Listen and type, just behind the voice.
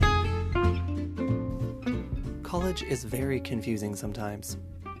College is very confusing sometimes.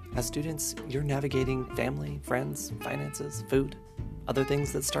 As students, you're navigating family, friends, finances, food, other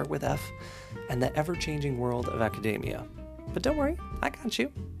things that start with F, and the ever-changing world of academia. But don't worry, I got you.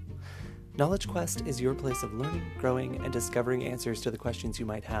 Knowledge Quest is your place of learning, growing, and discovering answers to the questions you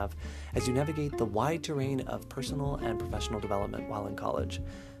might have as you navigate the wide terrain of personal and professional development while in college.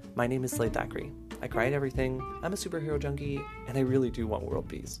 My name is Slade Thackeray. I cry at everything, I'm a superhero junkie, and I really do want world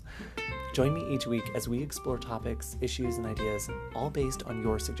peace. Join me each week as we explore topics, issues, and ideas, all based on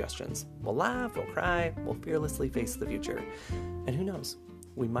your suggestions. We'll laugh, we'll cry, we'll fearlessly face the future. And who knows,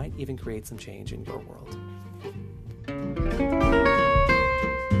 we might even create some change in your world.